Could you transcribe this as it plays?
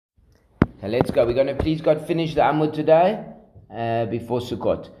Okay, let's go. We're going to please God finish the Amud today before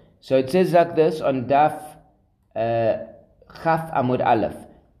Sukkot. So it says like this on Daf Chaf Amud Aleph.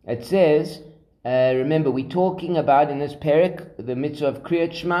 It says, remember we're talking about in this parak the mitzvah of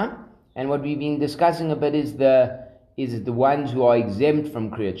Kriyat Shema, and what we've been discussing a bit is the ones who are exempt from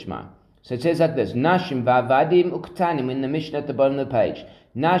Kriyat Shema. So it says like this: Nashim va'avadim uktanim, in the Mishnah at the bottom of the page.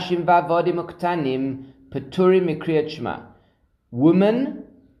 Nashim va'avadim uktanim peturim mikriyat Shema. Women,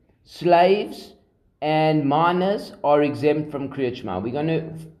 slaves, and minors are exempt from Kriyat Shema.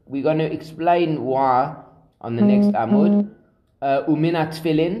 We're going to explain why on the next Amud. Umina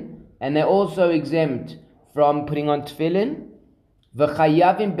tefillin, and they're also exempt from putting on tefillin.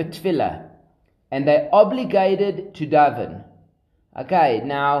 V'chayavim betfilah, and they're obligated to daven. Okay,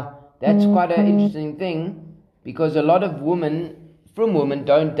 now that's quite an interesting thing, because a lot of women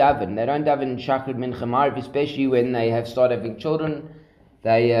don't daven. They don't daven in Shachrit Mincha Ma'ariv, especially when they have started having children.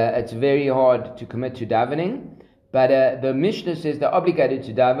 It's very hard to commit to davening. But the Mishnah says they're obligated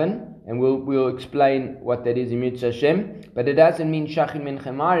to daven, and we'll explain what that is in Mitzvah Hashem. But it doesn't mean Shachrit Mincha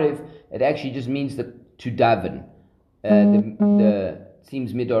Ma'ariv. It actually just means to daven.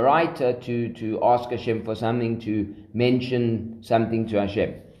 Seems midoraita to ask Hashem for something, to mention something to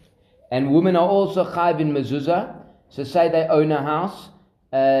Hashem. And women are also chayv in mezuzah. So say they own a house,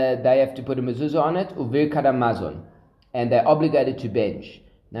 they have to put a mezuzah on it, uvir kadam mazon, and they're obligated to bench.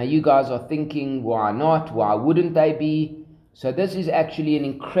 Now you guys are thinking, why not? Why wouldn't they be? So this is actually an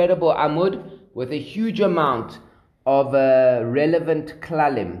incredible amud with a huge amount of relevant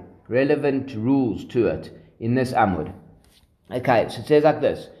klalim, relevant rules to it in this amud. Okay, so it says like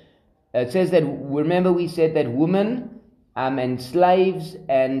this. It says that, remember we said that women and slaves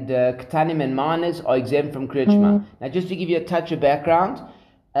and ketanim and minors are exempt from Kriyat Shema. Now just to give you a touch of background,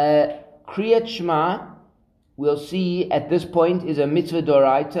 Kriyat Shema, we'll see at this point, is a mitzvah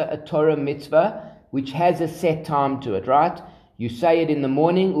doraita, a Torah mitzvah, which has a set time to it, right? You say it in the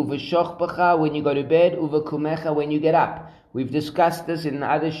morning, uv'shochbacha, when you go to bed, uv'kumecha, when you get up. We've discussed this in the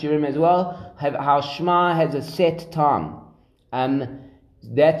other shirim as well, how Shema has a set time.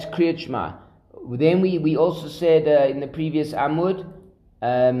 That's Kriyat Shema. Then we also said in the previous Amud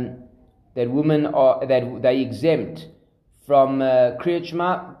that women they exempt from Kriyat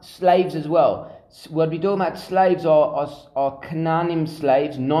Shema, slaves as well. What we're talking about, slaves are Canaanim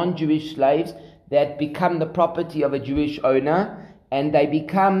slaves, non-Jewish slaves that become the property of a Jewish owner, and they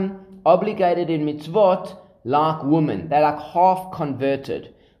become obligated in mitzvot like women. They're like half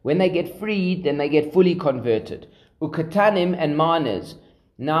converted. When they get freed, then they get fully converted. Ukatanim and minors.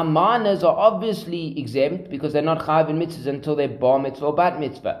 Now minors are obviously exempt because they're not chayv in mitzvahs until they're bar mitzvah or bat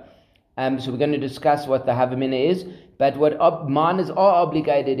mitzvah. So we're going to discuss what the havamina is. But what minors are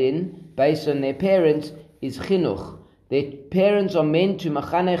obligated in, based on their parents, is chinuch. Their parents are meant to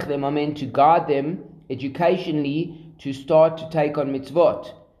machanech them, are meant to guide them educationally to start to take on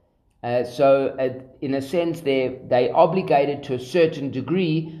mitzvot. So in a sense, they're obligated to a certain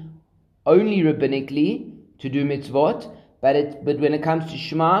degree, only rabbinically, to do mitzvot. But when it comes to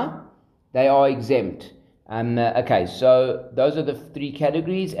Shema, they are exempt. Okay, so those are the three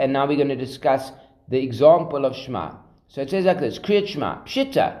categories, and now we're going to discuss the example of Shema. So it says like this: Kriyat Shema,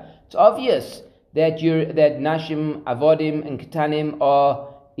 Pshita. It's obvious that Nashim, Avodim, and Ketanim are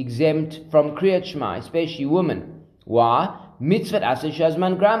exempt from Kriyat Shema, especially women. Why? Mitzvah Aseh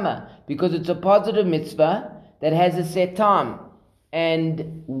Shazman Grama, because it's a positive mitzvah that has a set time,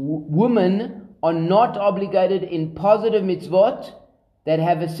 and women are not obligated in positive mitzvot that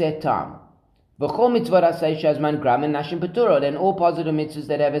have a set time. V'chol mitzvot asay shazman gram and nashim peturot, and all positive mitzvahs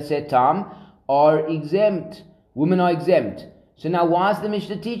that have a set time are exempt. Women are exempt. So now why is the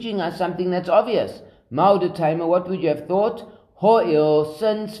Mishnah teaching us something that's obvious? Ma'odetaima, what would you have thought? Ho'il,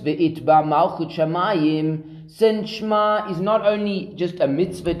 since ve'itba malchut shamayim, since Shema is not only just a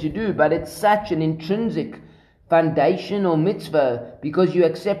mitzvah to do, but it's such an intrinsic foundational mitzvah, because you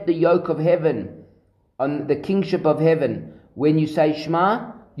accept the yoke of heaven, on the kingship of heaven. When you say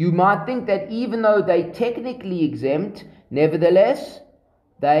Shema, you might think that even though they technically exempt, nevertheless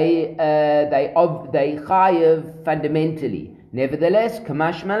they chayev fundamentally. Nevertheless,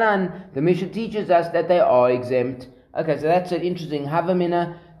 Kamash Malan, the Mishnah teaches us that they are exempt. Okay, so that's an interesting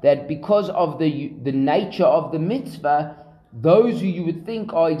havamina, that because of the nature of the mitzvah, those who you would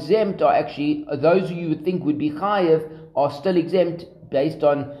think are exempt are actually, those who you would think would be chayev are still exempt based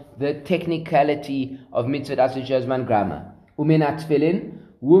on the technicality of mitzvah aseh shazman grama. Umena tefillin,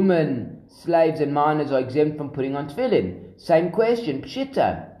 women, slaves and minors are exempt from putting on tefillin. Same question,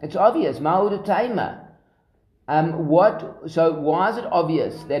 pshita, it's obvious, ma'odetaima. So why is it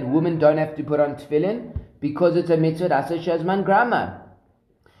obvious that women don't have to put on tefillin? Because it's a mitzvah aseh shazman grama.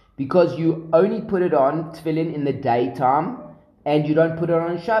 because you only put it on tefillin in the daytime and you don't put it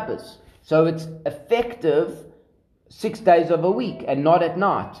on Shabbos. So it's effective 6 days of a week and not at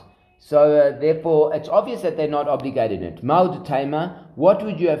night. So therefore, it's obvious that they're not obligated in it. Ma'od Taima, what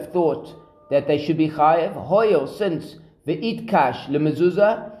would you have thought that they should be chayev? Hoyel, since the itkash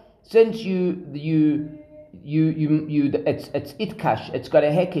lemezuzah, since it's itkash, it's got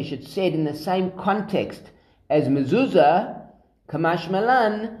a hekesh, it's said in the same context as mezuzah, kamash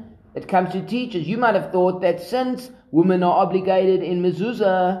malan, it comes to teachers. You might have thought that since women are obligated in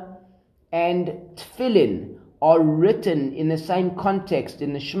mezuzah and tefillin are written in the same context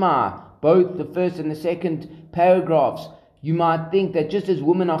in the Shema, both the first and the second paragraphs, you might think that just as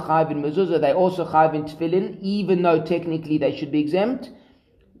women are chayiv in mezuzah, they also chayiv in tefillin, even though technically they should be exempt.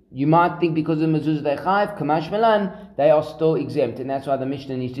 You might think because of mezuzah they chayiv, kamash malan, they are still exempt, and that's why the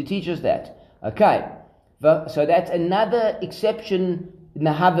Mishnah needs to teach us that. Okay, so that's another exception in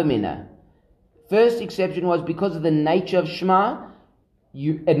the Havamina. First exception was because of the nature of Shema.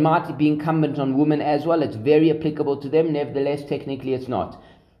 It might be incumbent on women as well. It's very applicable to them. Nevertheless, technically it's not.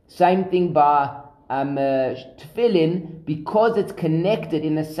 Same thing by tefillin, because it's connected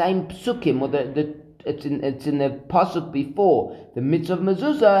in the same psukim, or it's in the pasuk before the mitzvah of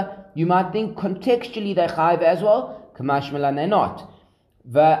mezuzah. You might think contextually they chayiv as well. Kamash malan, they're not.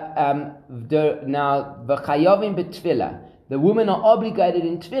 Now the chayavim betfilah, the women are obligated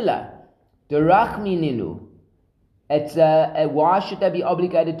in tefillah. Derachmininu. It's why should they be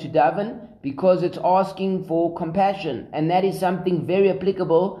obligated to daven? Because it's asking for compassion, and that is something very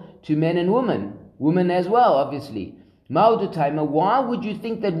applicable to men and women. Women as well, obviously. Ma'odutaima, why would you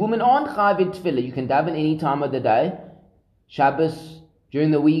think that women aren't chayiv in tefillah? You can daven any time of the day, Shabbos,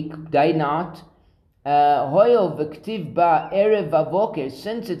 during the week, day, night. Hoyel v'ktiv ba erev vavoker,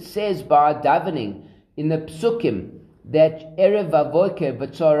 since it says by davening in the psukim that erev vavoker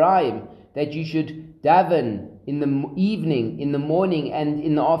v'tzorayim, that you should daven in the evening, in the morning, and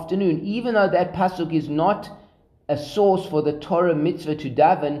in the afternoon, even though that pasuk is not a source for the Torah mitzvah to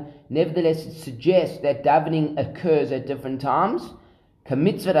daven, nevertheless it suggests that davening occurs at different times.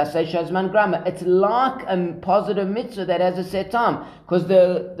 It's like a positive mitzvah that has a set time, because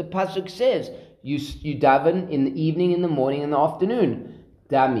the pasuk says you daven in the evening, in the morning, in the afternoon.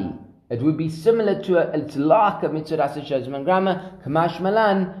 Dami. It would be similar to it's like a mitzvah shazman grama. Kamash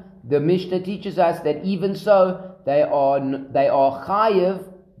malan. The Mishnah teaches us that even so, they are chayiv,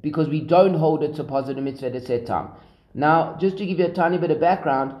 because we don't hold it to positive mitzvah at a set time. Now, just to give you a tiny bit of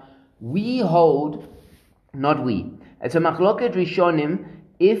background, it's a machloket rishonim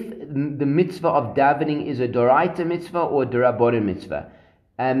if the mitzvah of davening is a doraita mitzvah or a derabonin mitzvah.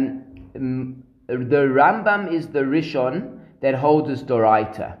 The Rambam is the Rishon that holds this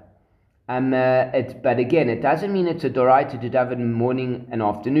doraita. But again, it doesn't mean it's a doraita to daven morning and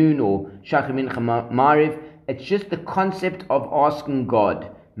afternoon or shachar mincha mariv. It's just the concept of asking God,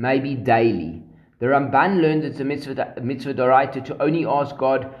 maybe daily. The Ramban learns it's a mitzvah doraita to only ask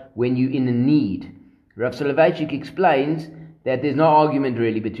God when you're in a need. Rav Soloveitchik explains that there's no argument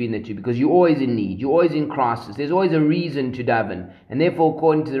really between the two, because you're always in need, you're always in crisis, there's always a reason to daven, and therefore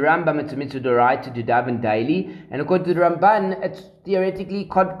according to the Rambam it's a mitzvah doraita to daven daily, and according to the Ramban it's theoretically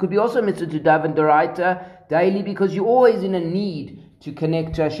could be also a mitzvah to daven doraita daily, because you're always in a need to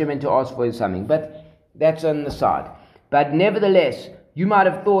connect to Hashem and to ask for something. But that's on the side. But nevertheless, you might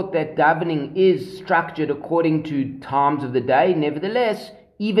have thought that davening is structured according to times of the day. Nevertheless,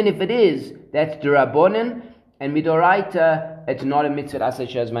 even if it is, that's derabonin, and midoraita, it's not a mitzvah asa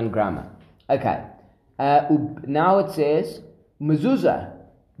shazman grama. Okay. Now it says mezuzah,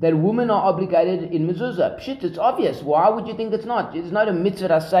 that women are obligated in mezuzah. Pshit, it's obvious. Why would you think it's not? It's not a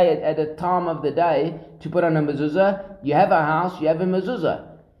mitzvah asa at a time of the day to put on a mezuzah. You have a house, you have a mezuzah.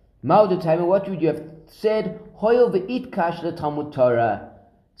 Ma'odetaima, what would you have said? Hoyel ve'itkash leTalmud Torah.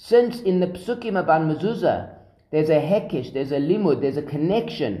 Since in the psukim about mezuzah, there's a hekesh, there's a limud, there's a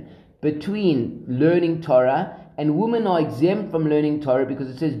connection between learning Torah, and women are exempt from learning Torah because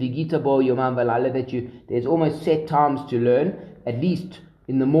it says Vigita bo yomam v'laila, that there's almost set times to learn, at least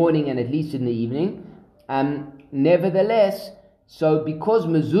in the morning and at least in the evening. Nevertheless, so because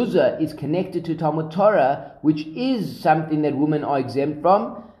mezuzah is connected to Talmud Torah, which is something that women are exempt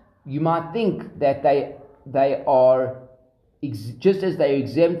from, you might think that they are just as they are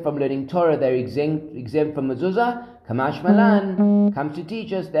exempt from learning Torah, they are exempt from mezuzah. Kamash malan comes to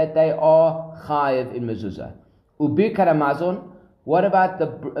teach us that they are chayiv in mezuzah. Birkat Hamazon. What about the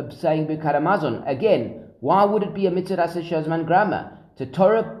saying Birkat Hamazon? Again, why would it be a mitzvah asa shazman grama? It's a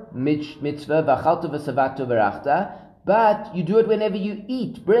Torah mitzvah v'achalta v'savata v'rachta, but you do it whenever you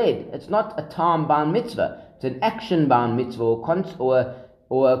eat bread. It's not a time-bound mitzvah. It's an action-bound mitzvah, or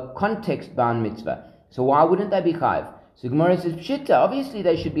or a context-bound mitzvah. So why wouldn't they be chayiv? So Gemara says, Pshita, obviously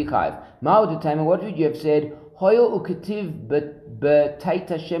they should be chayiv. Ma'od, what would you have said? Hoyo uketiv b'teit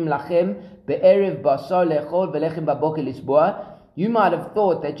Hashem lachem be'erev basar lechol ve'lechem b'boker lisboa. You might have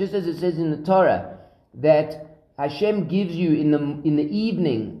thought that just as it says in the Torah that Hashem gives you in the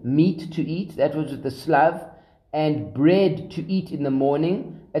evening meat to eat, that was with the slav, and bread to eat in the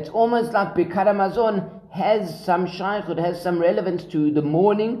morning. It's almost like Birkat Hamazon has some shaykhut, has some relevance to the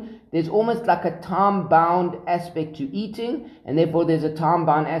morning. There's almost like a time-bound aspect to eating, and therefore there's a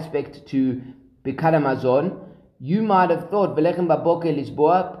time-bound aspect to Birkat Hamazon. You might have thought, Velechem baboker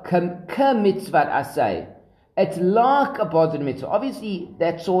lisboa, ka mitzvat asay. It's like a positive mitzvah. Obviously,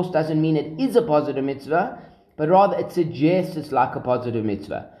 that source doesn't mean it is a positive mitzvah, but rather it suggests it's like a positive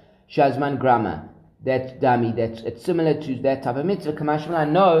mitzvah. Shazman grama, that's dummy, it's similar to that type of mitzvah. Kamashmala,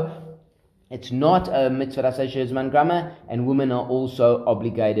 no, it's not a mitzvah that says shazman grama, and women are also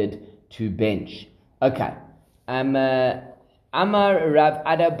obligated to bench. Okay. Amar Rav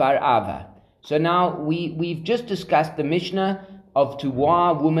Ada bar Ava. So now we've just discussed the Mishnah of to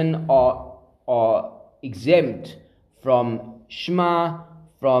why women are exempt from Shema,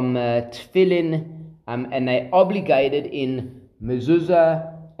 from Tefillin, and they're obligated in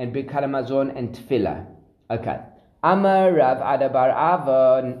mezuzah and Birkat Hamazon and Tefillah. Okay. Amar Rav Ada bar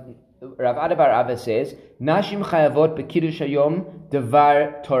Ava says, Nashim chayavot b'kiddush hayom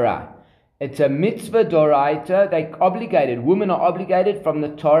devar Torah. It's a mitzvah doraita. They're obligated. Women are obligated from the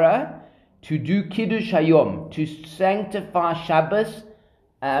Torah to do kiddush hayom, to sanctify Shabbos.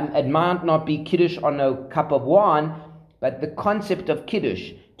 It might not be kiddush on a cup of wine, but the concept of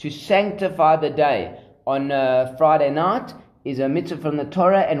kiddush, to sanctify the day on Friday night, is a mitzvah from the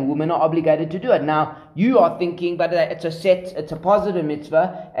Torah, and women are obligated to do it. Now, you are thinking, but it's a positive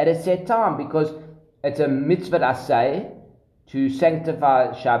mitzvah at a set time, because it's a mitzvah asay, to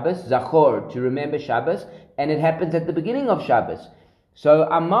sanctify Shabbos, zachor, to remember Shabbos, and it happens at the beginning of Shabbos. So,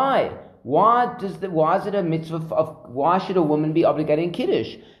 amai, why is it a mitzvah why should a woman be obligated in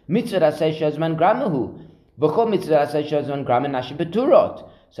kiddush? Mitzvah asay shazman gramahu, v'chol mitzvah asay shazman grama nashim beturot.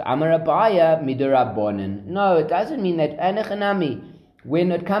 So Amar Abaya midurabonin. No, it doesn't mean that. Anachanami.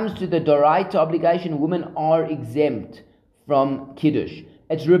 When it comes to the doraita obligation, women are exempt from kiddush.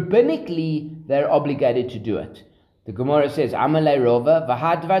 It's rabbinically they're obligated to do it. The Gemara says, Amalei Rova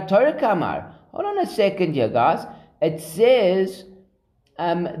v'hadvar Torah kamar. Hold on a second here, guys. It says,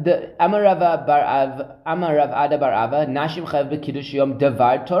 the Amar Rav Ada bar Ava, Nashim chayav b'kiddush yom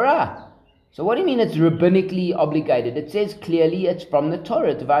devar Torah. So what do you mean it's rabbinically obligated? It says clearly it's from the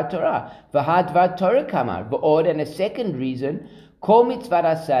Torah, Dvar Torah. V'hadvar Torah kamar. V'od, and a second reason, Kol mitzvah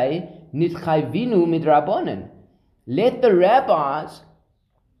asay nitchayvinu midrabanan. Let the rabbis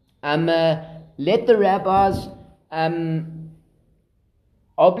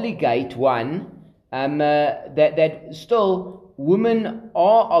obligate one that still women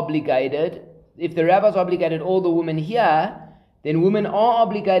are obligated. If the rabbis obligated all the women here, then women are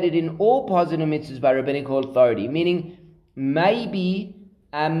obligated in all positive mitzvahs by rabbinical authority. Meaning, maybe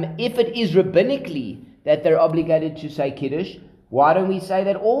if it is rabbinically that they're obligated to say kiddush, why don't we say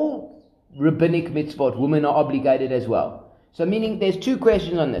that all rabbinic mitzvot, women are obligated as well? So meaning, there's two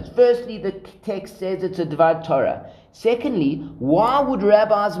questions on this. Firstly, the text says it's a Dvar Torah. Secondly, why would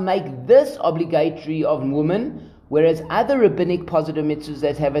rabbis make this obligatory of women, whereas other rabbinic positive mitzvahs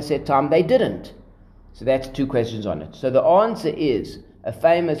that have a set time, they didn't? So that's two questions on it. So the answer is, a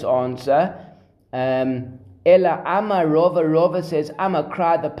famous answer, Ela Ama Rova. Rova says, Ama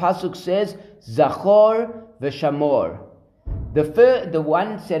Kra, the Pasuk says, Zachor v'Shamor. The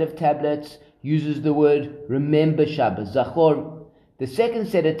one set of tablets uses the word remember Shabbos, Zachor. The second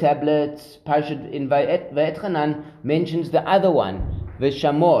set of tablets, Parashat in Va'etchanan, mentions the other one,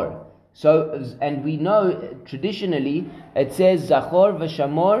 v'Shamor. So, and we know traditionally it says Zachor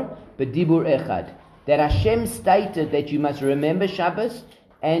v'Shamor b'dibur echad. That Hashem stated that you must remember Shabbos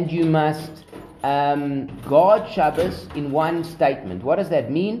and you must guard Shabbos in one statement. What does that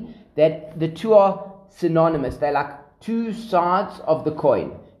mean? That the two are synonymous. They're like two sides of the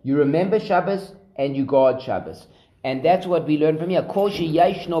coin. You remember Shabbos and you guard Shabbos. And that's what we learn from here. Kol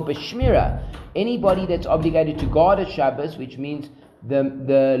sheyeshno b'shmira. Anybody that's obligated to guard a Shabbos, which means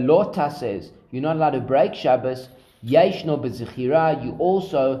the Lota says you're not allowed to break Shabbos, yeshno b'zechira, you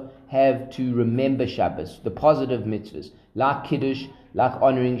also have to remember Shabbos, the positive mitzvahs, like Kiddush, like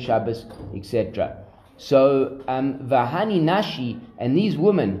honoring Shabbos, etc. So, Vahani Nashi, and these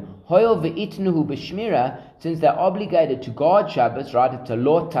women, Hoyol ve'itnuhu b'shmira, since they're obligated to guard Shabbos, right? It's a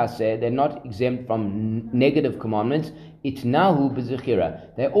law taseh, they're not exempt from negative commandments. Itnahu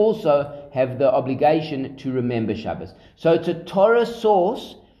b'zechira. They also have the obligation to remember Shabbos. So it's a Torah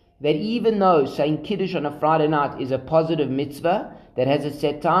source that even though saying Kiddush on a Friday night is a positive mitzvah that has a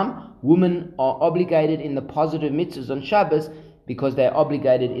set time, women are obligated in the positive mitzvahs on Shabbos because they're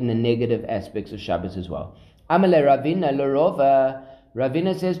obligated in the negative aspects of Shabbos as well. Amale Ravina l'Rova.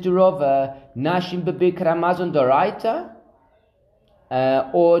 Ravina says to Rova, Nashim b'Birkat Hamazon doraita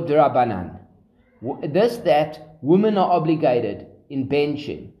or d'Rabanan. That women are obligated in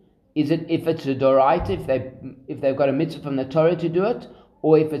benching. Is it if it's a doraita, if they've got a mitzvah from the Torah to do it,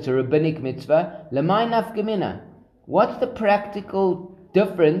 or if it's a rabbinic mitzvah? Lemay nafkamina. What's the practical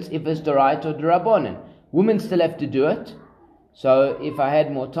difference if it's doraita or d'Rabanan? Women still have to do it. So if I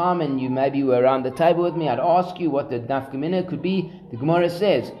had more time and you maybe were around the table with me, I'd ask you what the nafkamina could be. The Gemara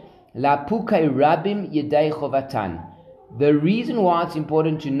says, La pukai rabim yedei chovatan. The reason why it's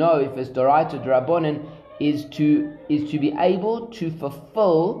important to know if it's doraita or d'Rabanan is to be able to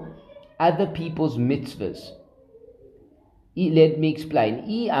fulfill other people's mitzvahs. Let me explain.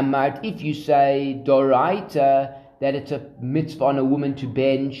 If you say doraita, that it's a mitzvah on a woman to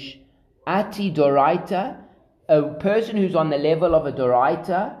bench, ati doraita, a person who's on the level of a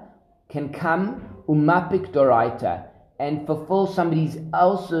doraita can come umapik doraita and fulfill somebody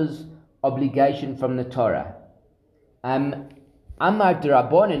else's obligation from the Torah. Amar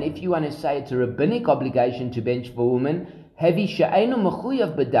d'Rabanan, if you want to say it's a rabbinic obligation to bench for a woman, hevi she'einu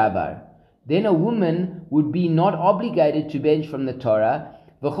mechuyav b'davar, then a woman would be not obligated to bench from the Torah.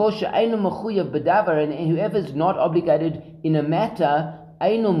 V'chol she'einu mechuyav b'davar, and whoever's not obligated in a matter,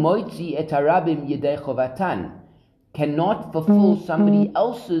 einu moitzi et harabim yedei chovatan, cannot fulfill somebody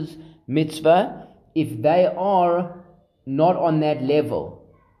else's mitzvah if they are not on that level.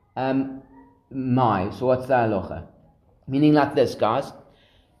 So what's the halacha? Meaning like this, guys.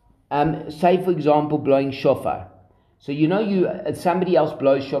 Say for example, blowing shofar. So somebody else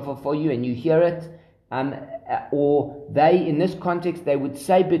blows shofar for you and you hear it, or they, in this context, they would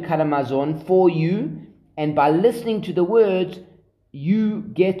say Birkat Hamazon for you, and by listening to the words,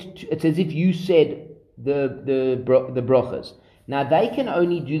 it's as if you said the brachas. Now they can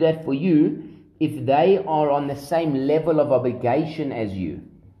only do that for you if they are on the same level of obligation as you.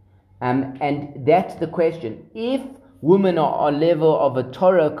 And that's the question. If women are on level of a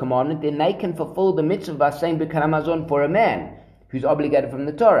Torah commandment, then they can fulfill the mitzvah by saying Birkat Hamazon for a man who's obligated from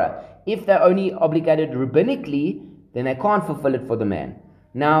the Torah. If they're only obligated rabbinically, then they can't fulfill it for the man.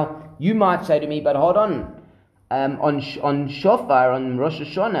 Now, you might say to me, but hold on. On shofar, on Rosh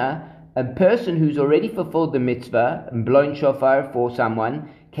Hashanah, a person who's already fulfilled the mitzvah and blown shofar for someone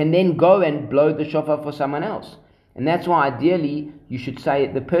can then go and blow the shofar for someone else. And that's why ideally you should say,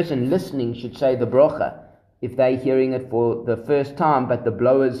 the person listening should say the bracha if they're hearing it for the first time, but the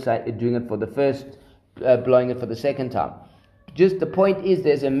blowers doing it for the first, blowing it for the second time. Just the point is,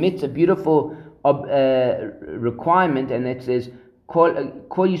 there's a beautiful requirement, and it says, Kol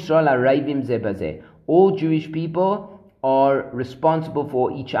Yisrael Arevim Zeh Bazeh. All Jewish people are responsible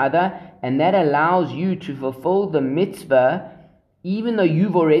for each other, and that allows you to fulfill the mitzvah. Even though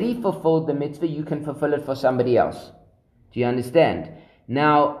you've already fulfilled the mitzvah, you can fulfill it for somebody else. Do you understand?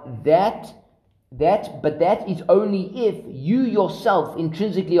 Now that is only if you yourself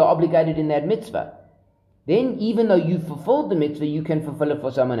intrinsically are obligated in that mitzvah. Then even though you fulfilled the mitzvah, you can fulfill it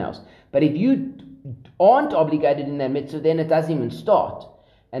for someone else. But if you aren't obligated in that mitzvah, then it doesn't even start.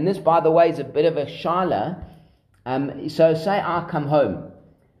 And this, by the way, is a bit of a shala. So say I come home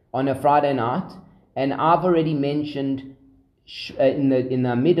on a Friday night, and I've already mentioned in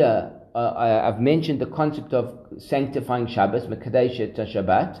the Midah, I've mentioned the concept of sanctifying Shabbos, Mekadesh et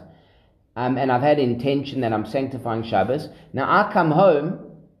Shabbat, and I've had intention that I'm sanctifying Shabbos. Now I come home,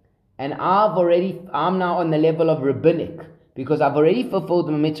 and I'm now on the level of rabbinic, because I've already fulfilled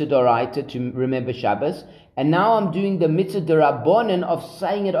the mitzvah d'oraita to remember Shabbos, and now I'm doing the mitzvah d'Rabbanan of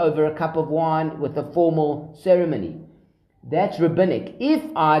saying it over a cup of wine with a formal ceremony. That's rabbinic. If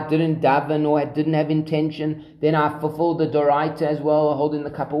I didn't daven or didn't have intention, then I fulfilled the d'oraita as well, holding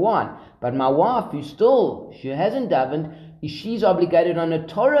the cup of wine. But my wife, she hasn't davened, she's obligated on a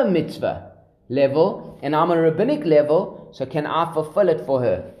Torah mitzvah level, and I'm on a rabbinic level, so can I fulfill it for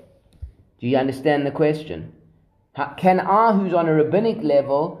her? Do you understand the question? Can I, who's on a rabbinic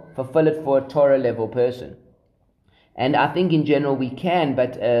level, fulfill it for a Torah level person? And I think in general we can,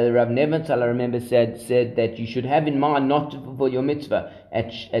 but Rav Nebenzahl, I remember, said that you should have in mind not to fulfill your mitzvah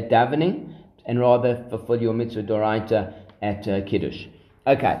at davening, and rather fulfill your mitzvah d'oraita at Kiddush.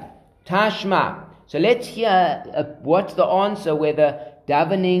 Okay, Tashma. So let's hear what's the answer, whether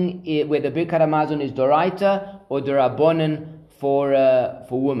davening, whether Birkat Hamazon is Doraita or Dorabonin for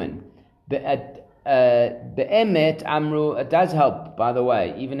women. Be'emet Amru, it does help, by the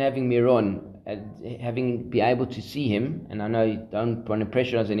way, even having Miron, having be able to see him, and I know you don't want to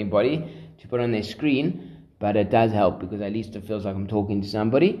pressurize anybody to put on their screen, but it does help because at least it feels like I'm talking to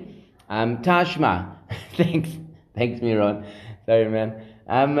somebody. Tashma, thanks Miron, sorry man.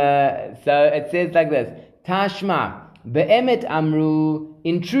 So it says like this: Tashma be'emet amru,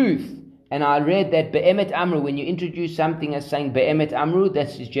 in truth. And I read that be'emet amru, when you introduce something as saying be'emet amru,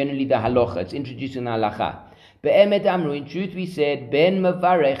 that is generally the halacha. It's introducing the halacha. Be'emet amru, in truth we said ben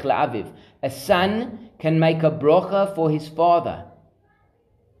mevarech la'aviv. A son can make a brocha for his father.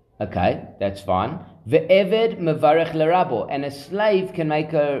 Okay, that's fine. Ve'eved mevarech l'rabo, and a slave can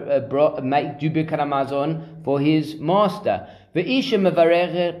make do Birkat Hamazon for his master. Ve'isha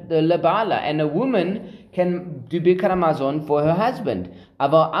mevarech l'bala, and a woman can do Birkat Hamazon for her husband.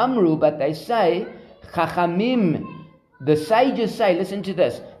 Aval amru, but they say, Chachamim, the sages say, listen to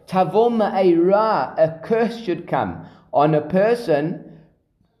this, Tavo ma'ira, a curse should come on a person,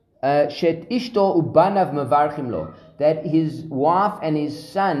 Shet ishto ubanav mevarchim lo, that his wife and his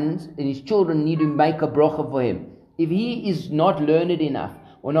sons and his children need to make a brocha for him. If he is not learned enough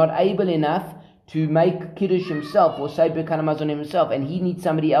or not able enough to make kiddush himself or say Birkat Hamazon himself, and he needs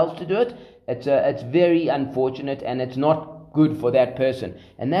somebody else to do it, it's very unfortunate, and it's not good for that person.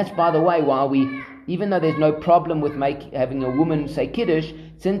 And that's, by the way, why we, even though there's no problem with having a woman say kiddush,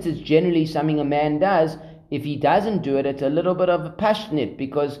 since it's generally something a man does, if he doesn't do it, it's a little bit of a passionate,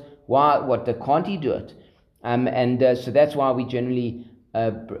 because can't he do it? So that's why we generally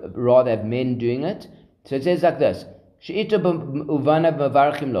rather have men doing it. So it says like this: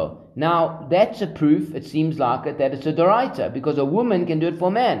 now that's a proof, it seems like it, that it's a doraita, because a woman can do it for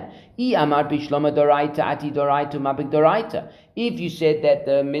a man. If you said that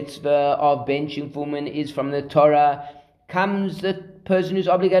the mitzvah of benching for women is from the Torah, comes the person who's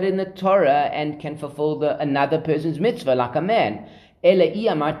obligated in the Torah and can fulfill another person's mitzvah like a man. Then if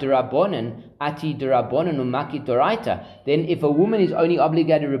a woman is only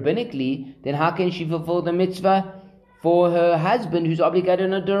obligated rabbinically, then how can she fulfill the mitzvah for her husband who's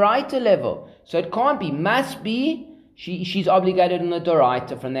obligated on a doraita level? So it can't be, must be she's obligated on a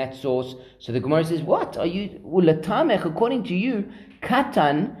doraita from that source. So the Gemara says, what are you, ulatamech, according to you,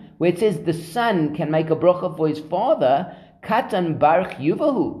 katan, where it says the son can make a bracha for his father, katan baruch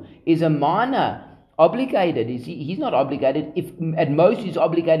yuvahu, is a minor obligated. He's not obligated. If at most he's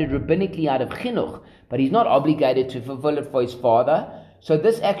obligated rabbinically out of chinuch, but he's not obligated to fulfill it for his father. So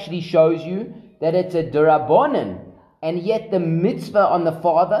this actually shows you that it's a derabonin, and yet the mitzvah on the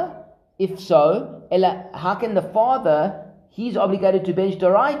father. If so, how can the father, he's obligated to bench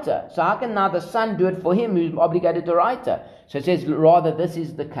doraita? So how can now the son do it for him who's obligated doraita? So it says rather this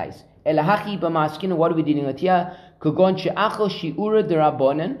is the case. What are we dealing with here?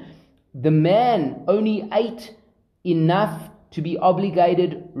 The man only ate enough to be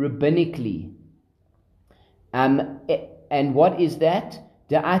obligated rabbinically. And what is that?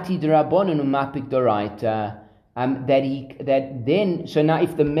 Da'ati d'rabbanan umapik doraita. So now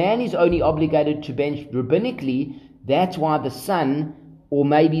if the man is only obligated to bench rabbinically, that's why the son or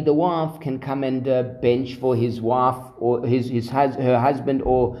maybe the wife can come and bench for his wife or her husband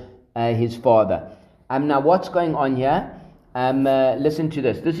or his father. Now what's going on here? Listen to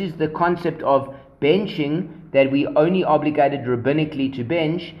this. This is the concept of benching, that we only obligated rabbinically to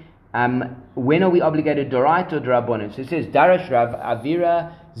bench. When are we obligated doraita or drabonin? So it says Darash Rav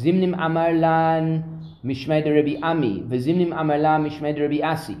Avira Zimnim Amarlan Mishmei Rabbi Ami V'Zimnim Amarlan Mishmei Rabbi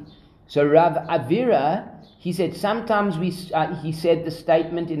Asi. So Rav Avira, he said sometimes he said the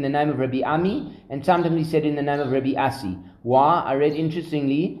statement in the name of Rabbi Ami, and sometimes he said in the name of Rabbi Asi. Why? I read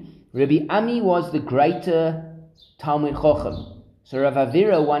interestingly, Rabbi Ami was the greater Talmud Chochem. So Rav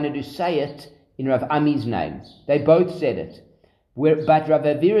Avira wanted to say it in Rav Ami's name. They both said it. But Rav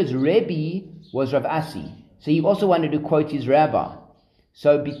Avira's Rebbe was Rav Asi. So he also wanted to quote his rabbi.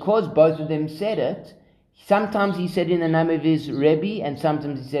 So because both of them said it, sometimes he said in the name of his Rebbe, and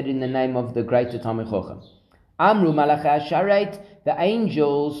sometimes he said in the name of the greater Talmud Chochem. Amru Malachei Hasharet, the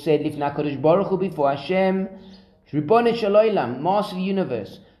angels said, Lifnei HaKadosh Baruch Hu, before Hashem, Ribono Shel Olam, Master of the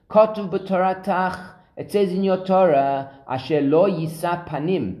universe, Katuv b'Toratach, it says in your Torah, Asher lo yisa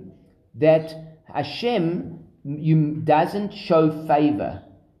panim, that Hashem doesn't show favor,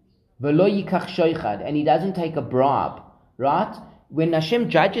 v'lo yikach shoichad, and He doesn't take a bribe, right? When Hashem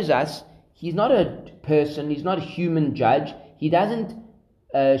judges us, He's not a person, He's not a human judge. He doesn't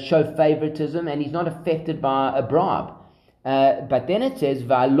show favoritism, and He's not affected by a bribe. But then it says,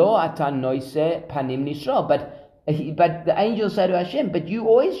 Va'lo ata noise panim l'Yisrael. But the angels say to Hashem, but you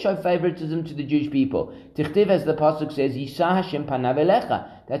always show favoritism to the Jewish people. Tichtiv, as the pasuk says, Yisa Hashem panav elecha.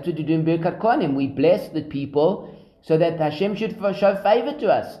 That's what you do in Birkat Kohanim. We bless the people so that Hashem should show favor to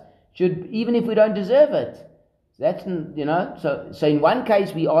us, even if we don't deserve it. That's, So in one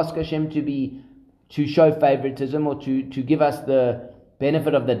case we ask Hashem to show favoritism or to give us the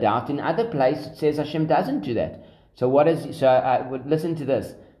benefit of the doubt. In other place it says Hashem doesn't do that. So listen to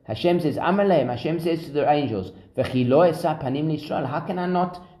this. Hashem says, Amalem, Hashem says to the angels, how can I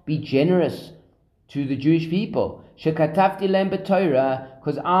not be generous to the Jewish people? Shekatavti lem b'Torah,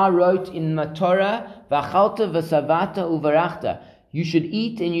 because I wrote in my Torah, v'achalta v'savata uvarachta. You should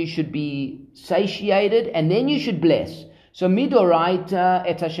eat and you should be satiated and then you should bless. So midoraita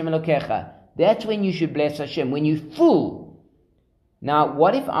et Hashem Elokecha. That's when you should bless Hashem, when you're full. Now,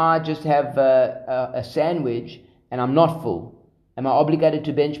 what if I just have a sandwich and I'm not full? Am I obligated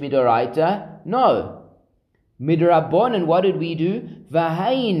to bench midoraita? No. Midrabon, and what did we do?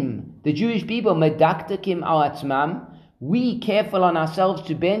 Vahain, the Jewish people, medaktakim al atzmam. We careful on ourselves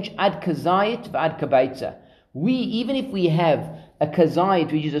to bench ad kazayit v'ad kabaitza. We, even if we have a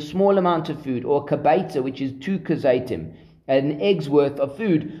kazayit, which is a small amount of food, or a kabaitza, which is 2 kazaitim, an egg's worth of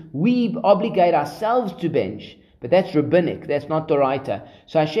food, we obligate ourselves to bench. But that's rabbinic, that's not doraita.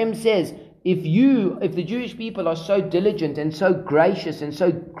 So Hashem says, if the Jewish people are so diligent and so gracious and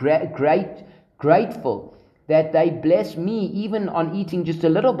so grateful that they bless me even on eating just a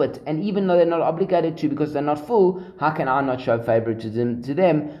little bit, and even though they're not obligated to because they're not full, how can I not show favoritism to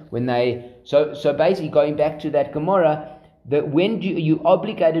them when they... So basically going back to that Gemara, that when you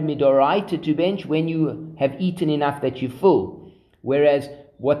obligated midoraita to bench when you have eaten enough that you're full. Whereas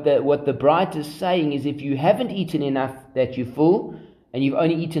what the Bright is saying is, if you haven't eaten enough that you're full, and you've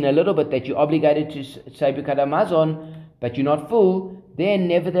only eaten a little bit that you're obligated to say Birkat Hamazon, but you're not full, then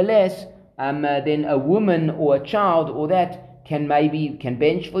nevertheless, then a woman or a child or that can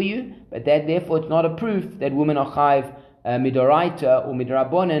bench for you, but that therefore it's not a proof that women are chayiv midoraita or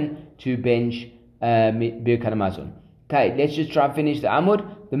midrabanan to bench Birkat Hamazon. Okay, let's just try and finish the Amud.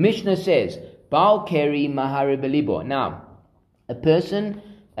 The Mishnah says, Baal Keri Mahari Belibo. Now, a person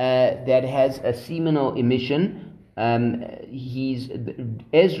that has a seminal emission, he's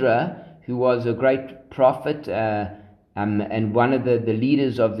Ezra, who was a great prophet and one of the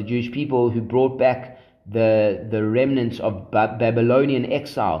leaders of the Jewish people who brought back the remnants of Babylonian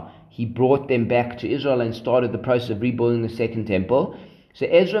exile. He brought them back to Israel and started the process of rebuilding the second temple. So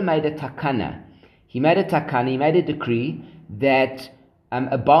Ezra made a takana. He made a decree that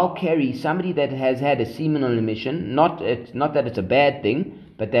a Baal Keri, somebody that has had a seminal emission, not that it's a bad thing,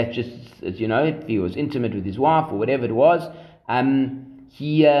 but that's just, if he was intimate with his wife or whatever it was,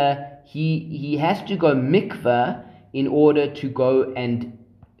 he has to go mikveh in order to go and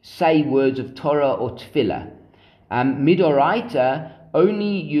say words of Torah or tefillah. Midoraita,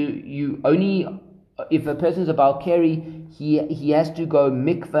 only if a person's a Baal Keri, he has to go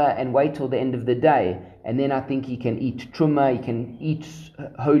mikveh and wait till the end of the day, and then I think he can eat truma, he can eat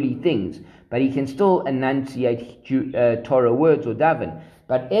holy things, but he can still enunciate Torah words or daven.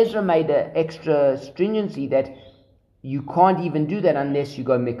 But Ezra made an extra stringency that you can't even do that unless you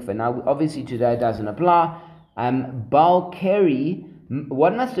go mikveh. Now, obviously today it doesn't apply. Baal Keri,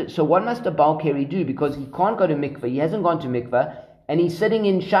 what must a Baal Keri do? Because he can't go to mikveh, he hasn't gone to mikveh, and he's sitting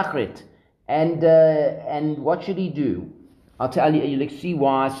in shachrit. And what should he do? I'll tell you, you'll see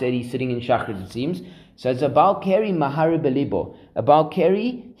why I said he's sitting in shachrit, it seems. So it's a Baal Keri Mahari Belibo. A Baal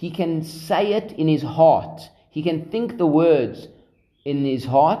Keri, he can say it in his heart. He can think the words in his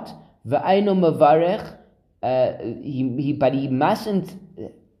heart. V'ayno mevarech, but he mustn't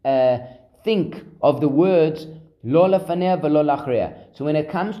think of the words lo lafanea v'lo lachrea. So when it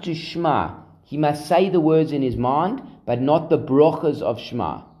comes to Shema, he must say the words in his mind, but not the brochas of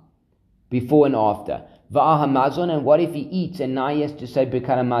Shema, before and after. Va'ah hamazon, and what if he eats and now he has to say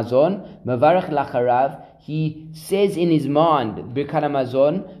Birkat Hamazon? Mevarech lacharav, he says in his mind Birkat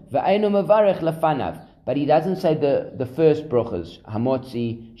Hamazon, va'ayno mevarech lafanav, but he doesn't say the first brochas,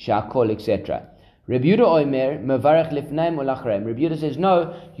 hamotzi, shakol, etc. Reb Yehuda Omer, mevarech lifnaim or lachraim. Reb Yehuda says,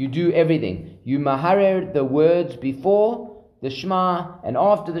 no, you do everything. You maharer the words before the Shema and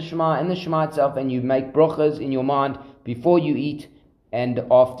after the Shema and the Shema itself, and you make brochas in your mind before you eat and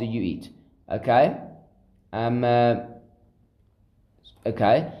after you eat. Okay? So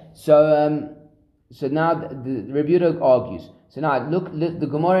now the Reb Yehuda argues. So now look, the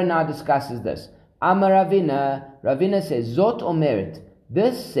Gemara now discusses this. Amar Ravina says, Zot Omeret.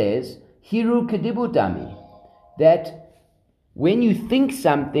 This says, Hiru Kedibu Dami, that when you think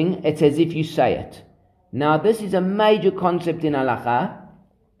something, it's as if you say it. Now, this is a major concept in halacha,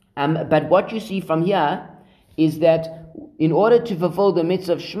 but what you see from here is that in order to fulfill the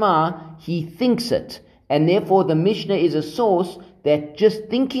mitzvah of Shema, he thinks it, and therefore the Mishnah is a source that just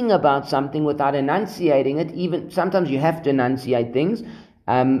thinking about something without enunciating it, even sometimes you have to enunciate things,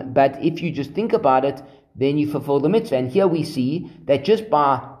 but if you just think about it, then you fulfill the mitzvah. And here we see that just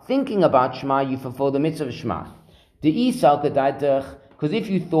by thinking about Shema, you fulfill the mitzvah of Shema. Because if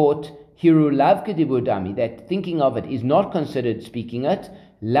you thought Hiru lav kedibur dami, that thinking of it is not considered speaking it,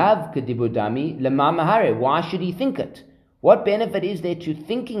 lav kedibur dami lema mahare, why should he think it? What benefit is there to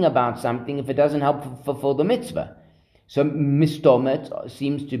thinking about something if it doesn't help fulfill the mitzvah? So mistomet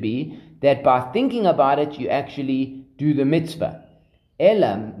seems to be that by thinking about it, you actually do the mitzvah.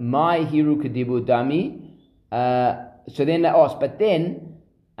 Elam my hiru kedibur dami. So then they ask, but then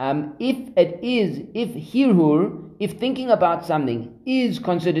if thinking about something is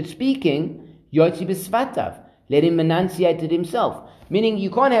considered speaking, yotzi b'svatav, let him enunciate it himself. Meaning you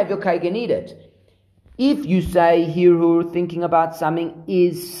can't have your cake and eat it. If you say hirhur, thinking about something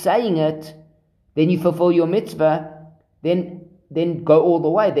is saying it, then you fulfill your mitzvah. Then go all the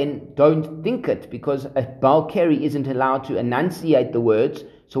way. Then don't think it, because a Baal Keri isn't allowed to enunciate the words.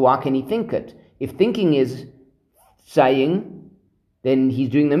 So why can he think it? If thinking is saying, then he's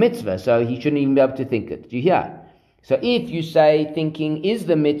doing the mitzvah, so he shouldn't even be able to think it. Do you hear? So if you say thinking is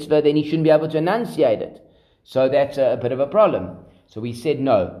the mitzvah, then he shouldn't be able to enunciate it. So that's a bit of a problem. So we said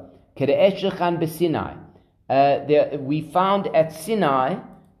no. We found at Sinai,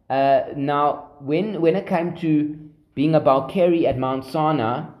 now when it came to being a Baal Keri at Mount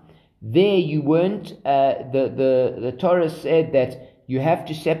Sinai, there you weren't, the Torah said that you have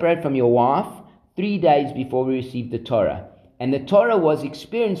to separate from your wife 3 days before we received the Torah. And the Torah was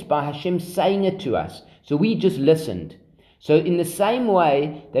experienced by Hashem saying it to us. So we just listened. So in the same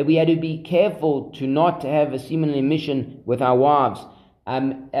way that we had to be careful to not have a seminal emission with our wives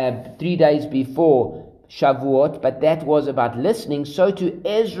 3 days before Shavuot, but that was about listening, so too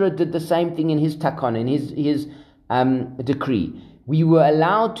Ezra did the same thing in his takon, in his decree. We were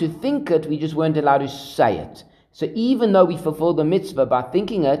allowed to think it, we just weren't allowed to say it. So even though we fulfill the mitzvah by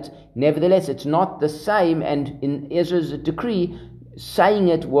thinking it, nevertheless it's not the same, and in Ezra's decree, saying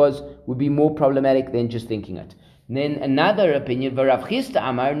it would be more problematic than just thinking it. And then another opinion, Rav Chisda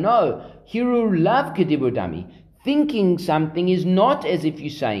Amar, no, Hiru lav kedibur dami. Thinking something is not as if you're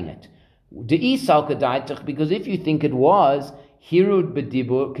saying it. Because if you think it was, Hiru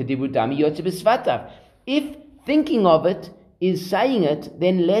kedibur dami yotze b'svatav. If thinking of it is saying it,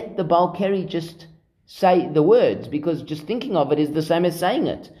 then let the Baal Keri just say the words, because just thinking of it is the same as saying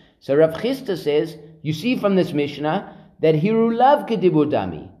it. So Rav Chisda says, you see from this Mishnah that Hiru lav kedibur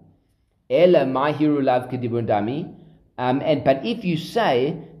dami. Ela my Hiru lav kedibur dami. But if you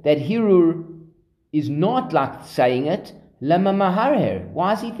say that Hiru is not like saying it, lama maharher,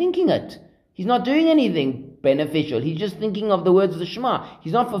 why is he thinking it? He's not doing anything beneficial. He's just thinking of the words of the Shema.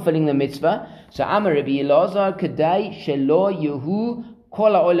 He's not fulfilling the mitzvah. So Amar Rabbi Elazar kadai shelo yehu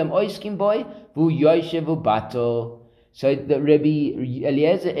kol ha'olam oiskim boy vu yoshevu bato. So the Rabbi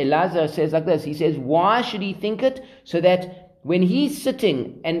Elazar says like this. He says, why should he think it? So that when he's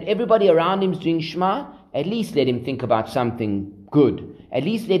sitting and everybody around him is doing Shema, at least let him think about something good. At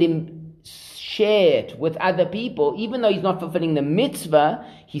least let him share it with other people. Even though he's not fulfilling the mitzvah,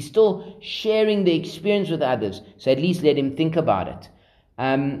 he's still sharing the experience with others. So at least let him think about it.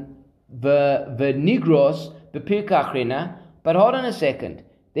 The nigros b'pirka achrina. But hold on a second.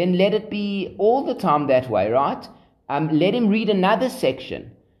 Then let it be all the time that way, right? Let him read another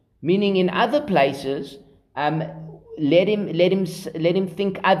section, meaning in other places. Let him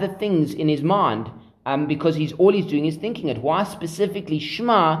think other things in his mind. Because all he's doing is thinking it. Why specifically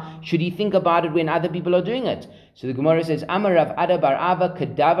Shema should he think about it when other people are doing it? So the Gemara says, Amar Rav Ada bar Ava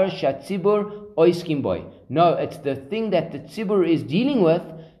kadavar shatzibur oiskim boy. No, it's the thing that the tzibur is dealing with.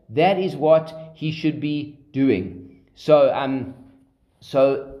 That is what he should be doing. So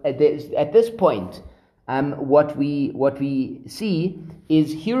at this point, what we see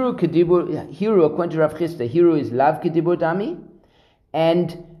is Hiru according to Rav Chisda, Hiru is lav kedibur dami,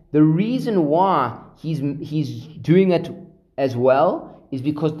 and the reason why he's doing it as well is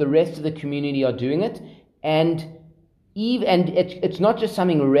because the rest of the community are doing it, and it's not just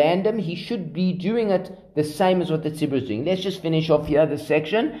something random. He should be doing it the same as what the tzibur is doing. Let's just finish off here this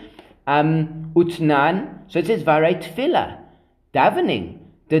section. Utnan. So it says varei tefillah, davening.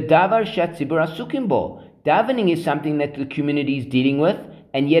 The davar shatzibur asukim bo. Davening is something that the community is dealing with,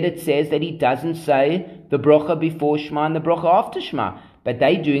 and yet it says that he doesn't say the bracha before Shema and the bracha after Shema. But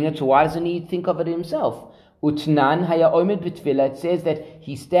they're doing it, so why doesn't he think of it himself? Utnan haya omed b'tefillah. It says that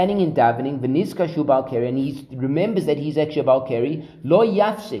he's standing in davening, v'nizka shu bal keri, and he remembers that he's actually a bal keri. Lo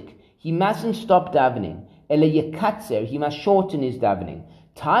yafsik. He mustn't stop davening. Ele yekatzer. He must shorten his davening.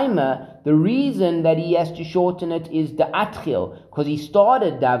 Timer. The reason that he has to shorten it is the atchil, because he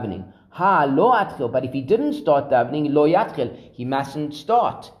started davening. Ha lo atchil. But if he didn't start davening, lo yatchil. He mustn't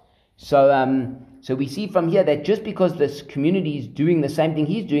start. So we see from here that just because this community is doing the same thing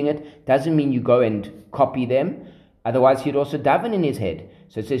he's doing it, doesn't mean you go and copy them. Otherwise, he'd also daven in his head.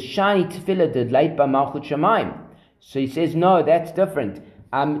 So it says, Shani tefillah did late ba malchut shamayim. So he says, no, that's different.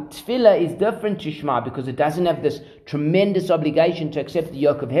 Tefillah is different to Shema because it doesn't have this tremendous obligation to accept the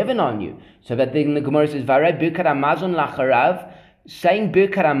yoke of heaven on you. So that then the Gemara says, Varei birkat hamazon lacharav, saying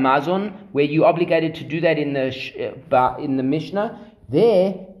birkat hamazon, where you're obligated to do that in the Mishnah,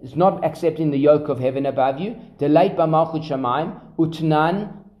 there is not accepting the yoke of heaven above you. Delait ba malchut shamayim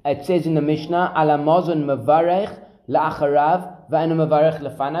utnan. It says in the Mishnah, ala mazon mevarech la'acharav v'anu mevarech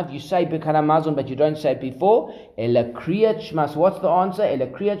lefanav. You say birkat hamazon, but you don't say it before. Ela kriyat shema. So what's the answer? Ela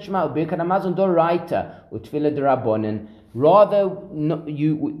kriyat shema birkat hamazon doraita utfilah derabonen. Rather,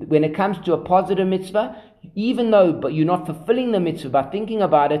 when it comes to a positive mitzvah, even though but you're not fulfilling the mitzvah by thinking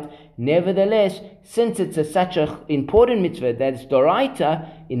about it, nevertheless, since it's such an important mitzvah that it's doraita,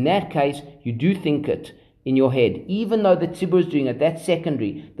 in that case, you do think it in your head. Even though the tzibur is doing it, that's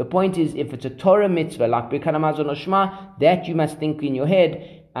secondary. The point is, if it's a Torah mitzvah, like Birkat Hamazon or Shema, that you must think in your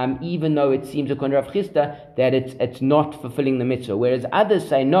head, even though it seems according to Rav Chisda that it's not fulfilling the mitzvah. Whereas others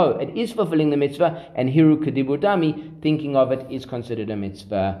say, no, it is fulfilling the mitzvah, and Hiru Kedibur Dami, thinking of it, is considered a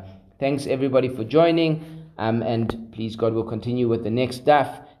mitzvah. Thanks everybody for joining, and please God will continue with the next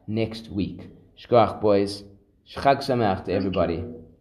daf next week. Shkoach boys. Chag Sameach to everybody.